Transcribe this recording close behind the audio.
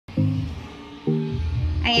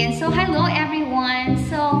Ayan, so hello everyone!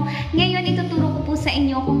 So, ngayon ituturo ko po sa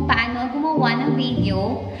inyo kung paano gumawa ng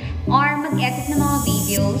video or mag-edit ng mga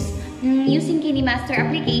videos using Kinemaster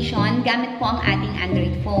application gamit po ang ating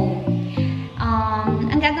Android phone.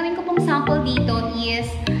 Ang gagawin ko pong sample dito is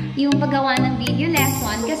yung paggawa ng video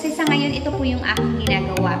lesson kasi sa ngayon ito po yung aking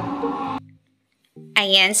ginagawa.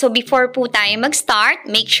 Ayan, so before po tayo mag-start,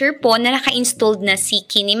 make sure po na naka-installed na si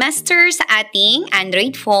Kinemaster sa ating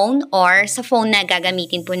Android phone or sa phone na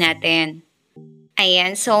gagamitin po natin.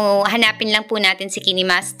 Ayan, so hanapin lang po natin si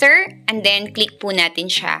Kinemaster and then click po natin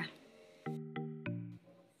siya.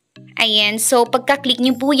 Ayan, so pagka-click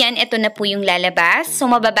nyo po yan, ito na po yung lalabas. So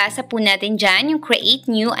mababasa po natin dyan yung Create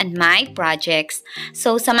New and My Projects.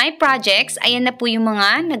 So sa My Projects, ayan na po yung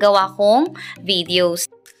mga nagawa kong videos.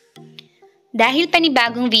 Dahil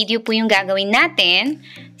panibagong video po yung gagawin natin,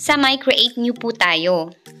 sa My Create New po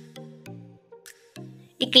tayo.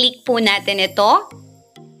 I-click po natin ito.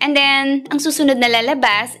 And then, ang susunod na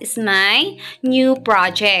lalabas is My New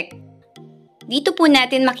Project. Dito po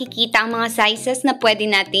natin makikita ang mga sizes na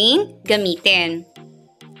pwede nating gamitin.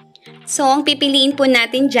 So, ang pipiliin po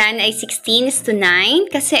natin dyan ay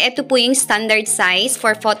 16:9 kasi ito po yung standard size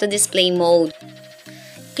for photo display mode.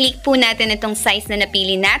 Click po natin itong size na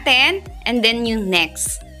napili natin and then yung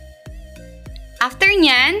next. After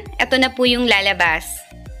nyan, ito na po yung lalabas.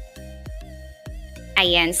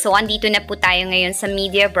 Ayan, so andito na po tayo ngayon sa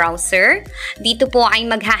media browser. Dito po ay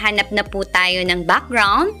maghahanap na po tayo ng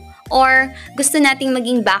background or gusto nating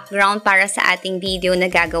maging background para sa ating video na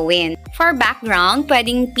gagawin. For background,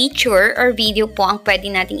 pwedeng picture or video po ang pwede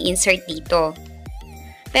nating insert dito.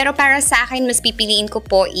 Pero para sa akin, mas pipiliin ko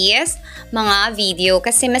po is mga video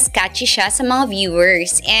kasi mas catchy siya sa mga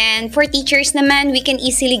viewers. And for teachers naman, we can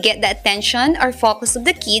easily get the attention or focus of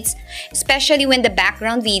the kids, especially when the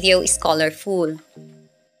background video is colorful.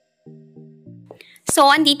 So,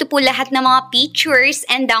 andito po lahat ng mga pictures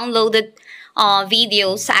and downloaded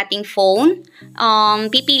videos sa ating phone.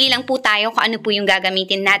 Pipili lang po tayo kung ano po yung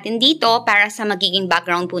gagamitin natin dito para sa magiging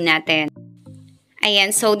background po natin.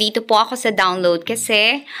 Ayan, so dito po ako sa download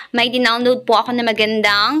kasi may dinownload po ako na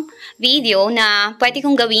magandang video na pwede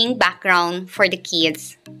kong gawing background for the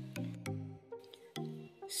kids.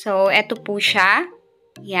 So, eto po siya.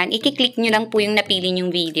 Ayan, i-click nyo lang po yung napili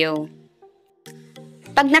nyong video.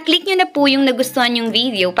 Pag na-click nyo na po yung nagustuhan yung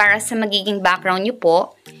video para sa magiging background nyo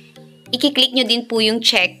po, i-click nyo din po yung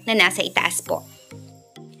check na nasa itaas po.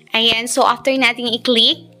 Ayan, so after nating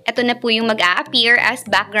i-click, ito na po yung mag-a-appear as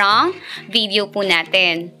background video po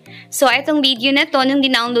natin. So, itong video na to, nung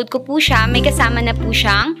dinownload ko po siya, may kasama na po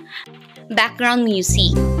siyang background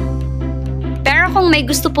music. Pero kung may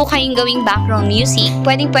gusto po kayong gawing background music,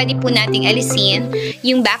 pwede po nating alisin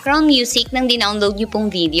yung background music ng dinownload nyo pong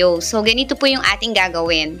video. So, ganito po yung ating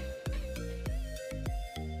gagawin.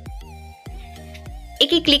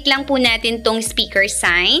 I-click lang po natin tong speaker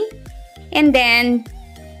sign. And then,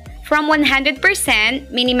 from 100%,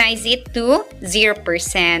 minimize it to 0%.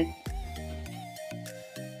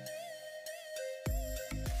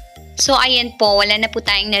 So, ayan po, wala na po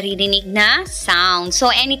tayong naririnig na sound. So,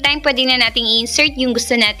 anytime pwede na nating i-insert yung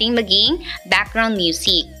gusto nating maging background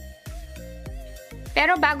music.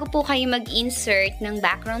 Pero bago po kayo mag-insert ng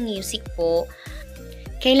background music po,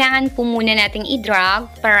 kailangan po muna nating i-drag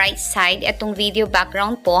pa right side itong video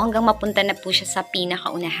background po hanggang mapunta na po siya sa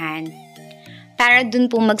pinakaunahan. Para dun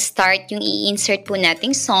po mag-start yung i-insert po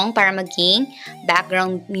nating song para maging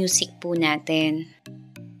background music po natin.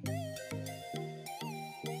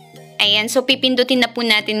 Ayan, so pipindutin na po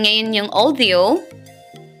natin ngayon yung audio.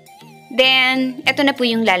 Then, eto na po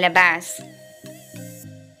yung lalabas.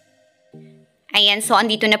 Ayan, so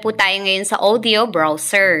andito na po tayo ngayon sa audio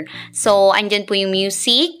browser. So, andyan po yung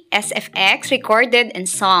music, SFX, recorded, and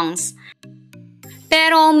songs.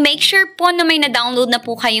 Pero make sure po na may na-download na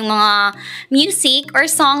po kayong mga music or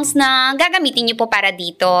songs na gagamitin nyo po para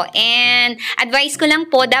dito. And advice ko lang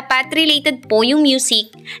po, dapat related po yung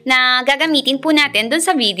music na gagamitin po natin dun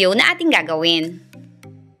sa video na ating gagawin.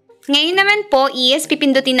 Ngayon naman po is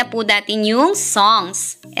pipindutin na po natin yung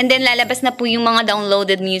songs. And then lalabas na po yung mga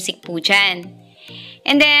downloaded music po dyan.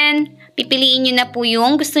 And then pipiliin nyo na po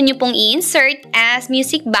yung gusto nyo pong i-insert as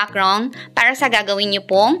music background para sa gagawin nyo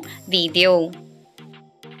pong video.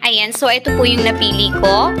 Ayan, so ito po yung napili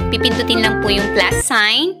ko. Pipindutin lang po yung plus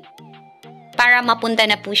sign para mapunta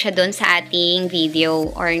na po siya doon sa ating video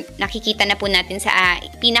or nakikita na po natin sa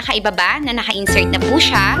pinakaibaba na naka-insert na po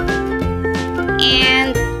siya.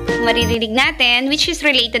 And maririnig natin, which is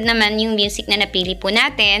related naman yung music na napili po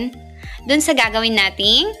natin doon sa gagawin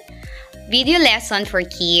nating video lesson for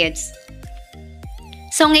kids.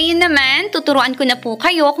 So ngayon naman, tuturuan ko na po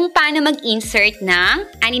kayo kung paano mag-insert ng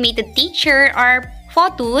animated picture or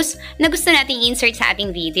photos na gusto nating insert sa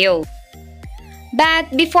ating video.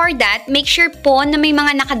 But before that, make sure po na may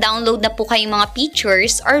mga naka-download na po kayong mga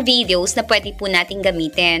pictures or videos na pwede po nating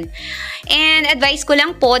gamitin. And advice ko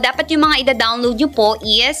lang po, dapat yung mga ida-download nyo po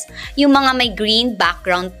is yung mga may green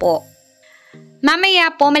background po. Mamaya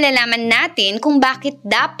po malalaman natin kung bakit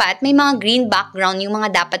dapat may mga green background yung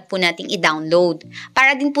mga dapat po nating i-download.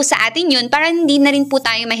 Para din po sa atin yun, para hindi na rin po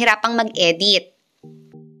tayo mahirapang mag-edit.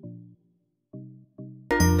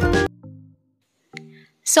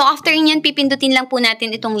 So after nyan, pipindutin lang po natin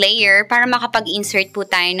itong layer para makapag-insert po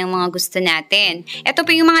tayo ng mga gusto natin. Ito po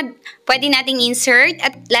yung mga pwede nating insert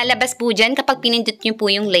at lalabas po dyan kapag pinindot nyo po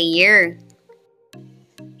yung layer.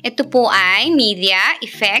 Ito po ay media,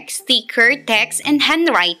 effects, sticker, text, and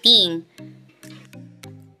handwriting.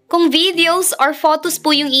 Kung videos or photos po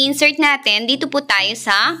yung i-insert natin, dito po tayo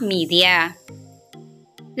sa media.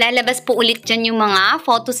 Lalabas po ulit dyan yung mga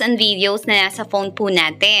photos and videos na nasa phone po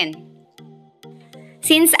natin.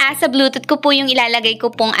 Since sa Bluetooth ko po yung ilalagay ko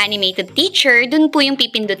pong animated picture, dun po yung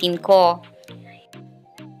pipindutin ko.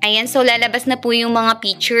 Ayan, so lalabas na po yung mga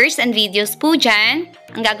pictures and videos po dyan.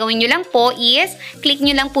 Ang gagawin nyo lang po is, click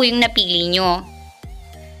nyo lang po yung napili nyo.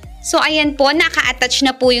 So ayan po, naka-attach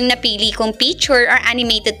na po yung napili kong picture or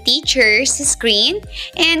animated picture sa screen.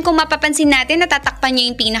 And kung mapapansin natin, natatakpan nyo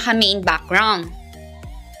yung pinaka-main background.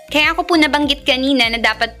 Kaya ako po nabanggit kanina na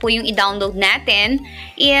dapat po yung i-download natin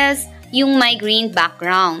is yung my green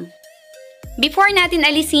background. Before natin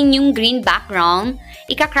alisin yung green background,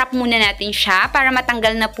 ika-crop muna natin siya para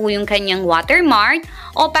matanggal na po yung kanyang watermark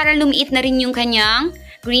o para lumiit na rin yung kanyang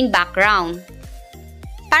green background.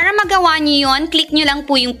 Para magawa nyo yun, click nyo lang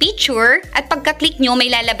po yung picture at pagka-click nyo,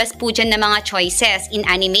 may lalabas po dyan na mga choices in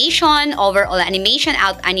animation, overall animation,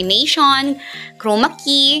 out animation, chroma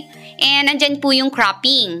key, and nandyan po yung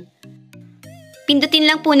cropping.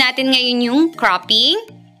 Pindutin lang po natin ngayon yung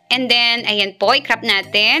cropping. And then, ayan po, i-crop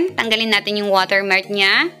natin. Tanggalin natin yung watermark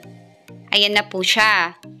niya. Ayan na po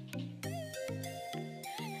siya.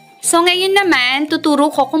 So, ngayon naman,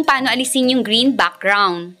 tuturo ko kung paano alisin yung green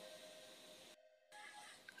background.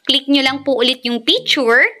 Click nyo lang po ulit yung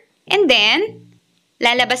picture. And then,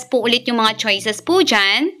 lalabas po ulit yung mga choices po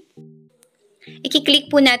dyan.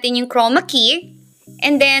 I-click po natin yung chroma key.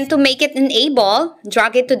 And then, to make it enable,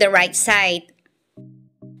 drag it to the right side.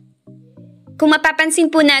 Kung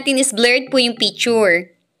mapapansin po natin is blurred po yung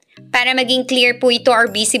picture. Para maging clear po ito or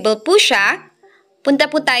visible po siya, punta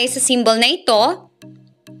po tayo sa symbol na ito.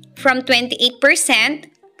 From 28%,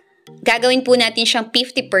 gagawin po natin siyang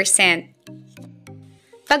 50%.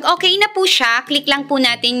 Pag okay na po siya, click lang po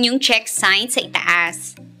natin yung check sign sa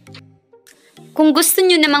itaas. Kung gusto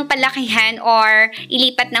nyo namang palakihan or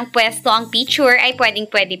ilipat ng pwesto ang picture, ay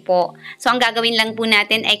pwedeng-pwede po. So, ang gagawin lang po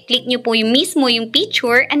natin ay click nyo po yung mismo yung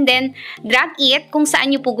picture and then drag it kung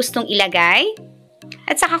saan nyo po gustong ilagay.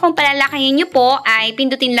 At saka kung palalakihin nyo po, ay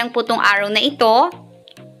pindutin lang po tong arrow na ito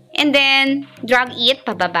and then drag it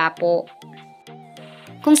pababa po.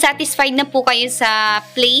 Kung satisfied na po kayo sa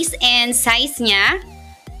place and size niya,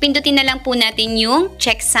 pindutin na lang po natin yung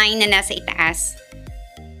check sign na nasa itaas.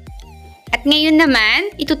 At ngayon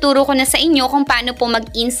naman, ituturo ko na sa inyo kung paano po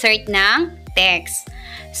mag-insert ng text.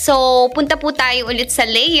 So, punta po tayo ulit sa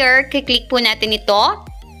layer, click po natin ito.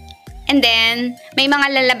 And then, may mga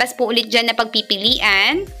lalabas po ulit dyan na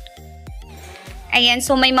pagpipilian. Ayan,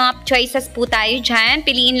 so may mga choices po tayo dyan.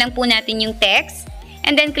 Piliin lang po natin yung text.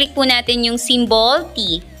 And then, click po natin yung symbol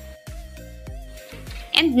T.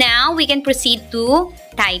 And now, we can proceed to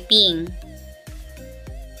typing.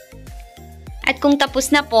 At kung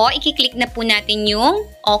tapos na po, i-click na po natin yung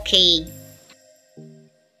OK.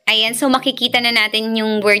 Ayan, so makikita na natin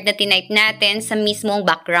yung word na tinype natin sa mismong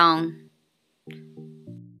background.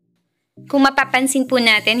 Kung mapapansin po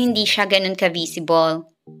natin, hindi siya ganun ka-visible.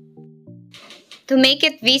 To make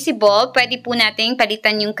it visible, pwede po natin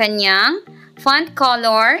palitan yung kanyang font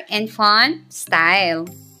color and font style.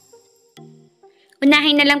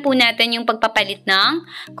 Unahin na lang po natin yung pagpapalit ng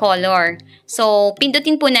color. So,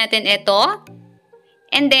 pindutin po natin ito.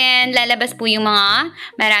 And then, lalabas po yung mga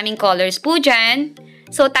maraming colors po dyan.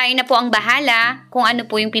 So, tayo na po ang bahala kung ano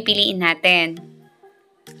po yung pipiliin natin.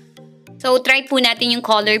 So, try po natin yung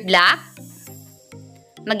color black.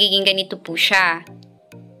 Magiging ganito po siya.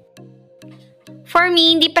 For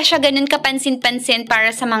me, hindi pa siya ganun kapansin-pansin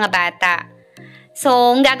para sa mga bata.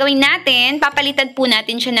 So, ang gagawin natin, papalitan po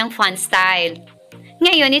natin siya ng font style.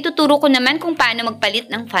 Ngayon, ituturo ko naman kung paano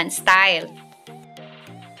magpalit ng font style.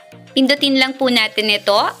 Pindutin lang po natin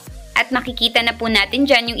ito at makikita na po natin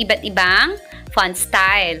dyan yung iba't ibang font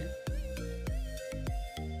style.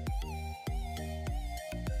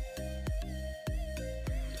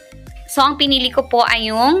 So, ang pinili ko po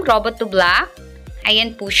ay yung Robot to Black.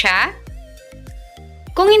 Ayan po siya.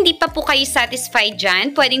 Kung hindi pa po kayo satisfied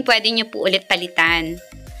dyan, pwedeng-pwede nyo po ulit palitan.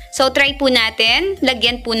 So, try po natin,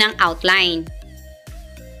 lagyan po ng outline.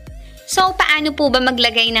 So, paano po ba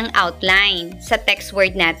maglagay ng outline sa text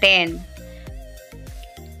word natin?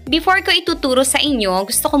 Before ko ituturo sa inyo,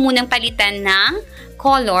 gusto ko munang palitan ng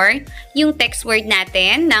color yung text word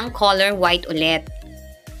natin ng color white ulit.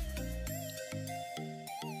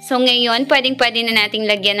 So, ngayon, pwedeng-pwede na nating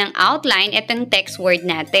lagyan ng outline itong text word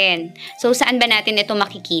natin. So, saan ba natin ito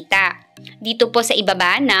makikita? Dito po sa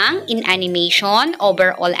ibaba ng in animation,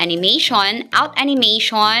 overall animation, out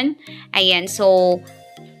animation. Ayan, so,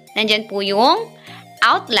 nandyan po yung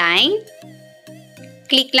outline.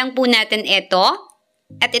 Click lang po natin ito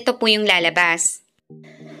at ito po yung lalabas.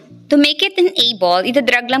 To make it enable,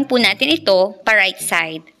 itadrag lang po natin ito pa right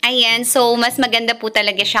side. Ayan, so mas maganda po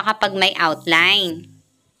talaga siya kapag may outline.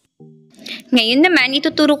 Ngayon naman,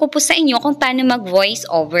 ituturo ko po sa inyo kung paano mag-voice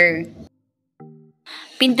over.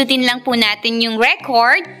 Pindutin lang po natin yung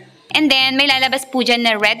record and then may lalabas po dyan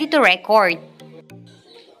na ready to record.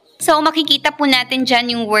 So, makikita po natin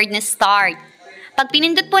dyan yung word na start. Pag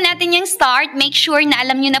pinindot po natin yung start, make sure na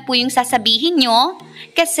alam nyo na po yung sasabihin nyo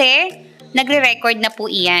kasi nagre-record na po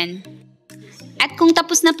iyan. At kung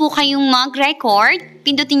tapos na po kayong mag-record,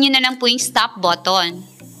 pindutin nyo na lang po yung stop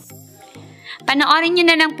button. Panoorin nyo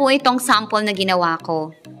na lang po itong sample na ginawa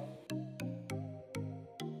ko.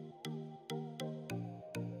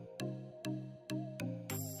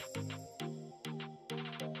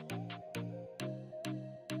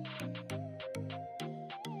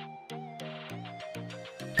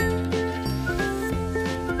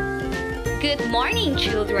 Good morning,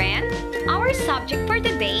 children! Our subject for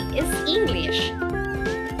today is English.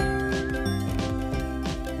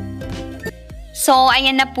 So,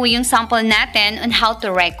 ayan na po yung sample natin on how to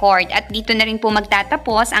record. At dito na rin po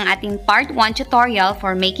magtatapos ang ating part 1 tutorial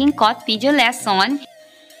for making cut video lesson.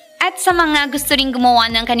 At sa mga gusto rin gumawa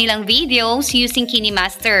ng kanilang videos using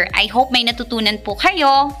Kinemaster, I hope may natutunan po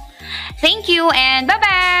kayo. Thank you and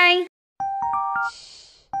bye-bye!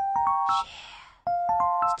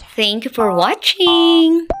 Thank you for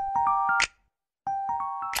watching!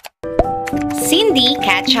 Cindy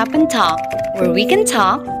Catch Up and Talk, where we can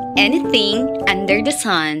talk anything under the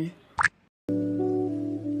sun.